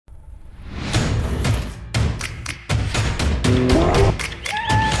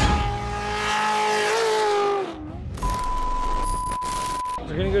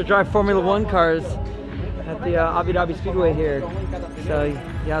drive Formula 1 cars at the Abu Dhabi Speedway here. So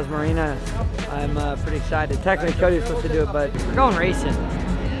Yas Marina, I'm pretty excited. Technically Cody's supposed to do it, but we're going racing.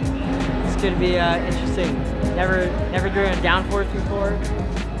 It's going to be interesting. Never driven a downforce before.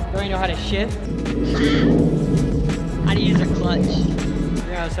 Don't even know how to shift. How to use a clutch. We're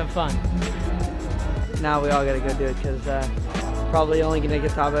gonna have some fun. Now we all gotta go do it because probably only gonna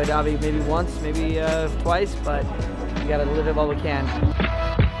get to Abu Dhabi maybe once, maybe twice, but we gotta live it while we can.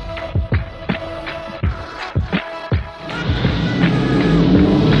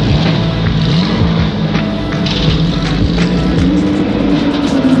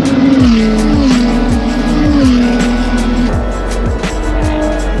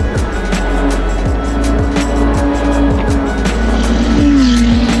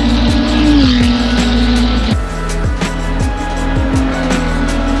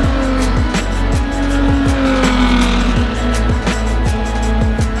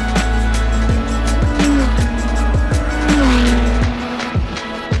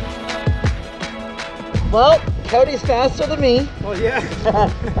 Well, Cody's faster than me. Well, yeah.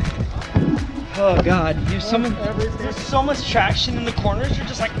 Oh God, There's so much traction in the corners. You're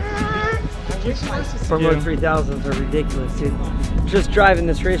just like. Formula 3000s are ridiculous, dude. Just driving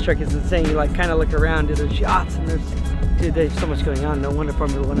this race truck is insane. You like kind of look around, dude. There's yachts and there's so much going on. No wonder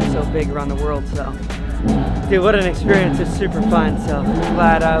Formula 1 is so big around the world. So, dude, what an experience! It's super fun. So I'm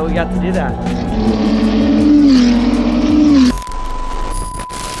glad we got to do that.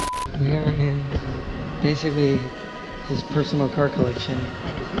 We are in basically his personal car collection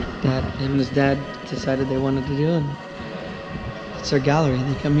that him and his dad decided they wanted to do, and it's their gallery.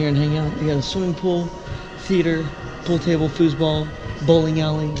 They come here and hang out. They got a swimming pool, theater, pool table, foosball, bowling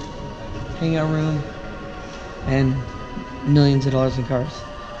alley, hangout room, and millions of dollars in cars.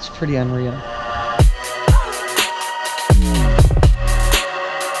 It's pretty unreal.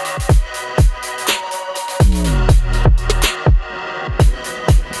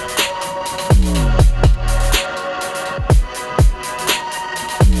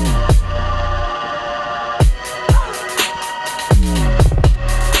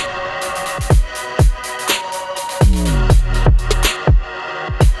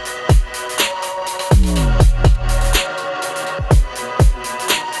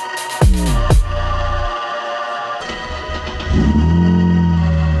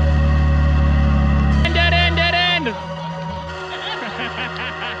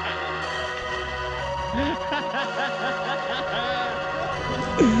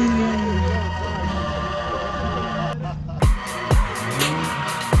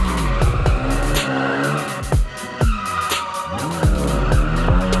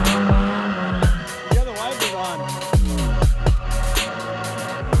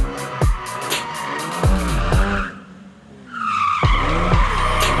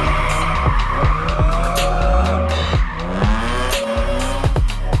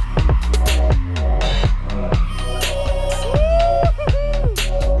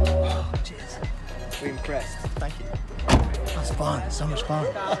 Thank you. That's fun. So much fun.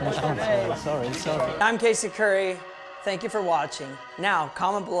 So much fun. Sorry. I'm Casey Currie. Thank you for watching. Now,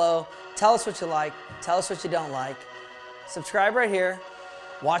 comment below. Tell us what you like. Tell us what you don't like. Subscribe right here.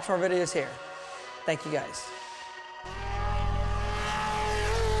 Watch more videos here. Thank you guys.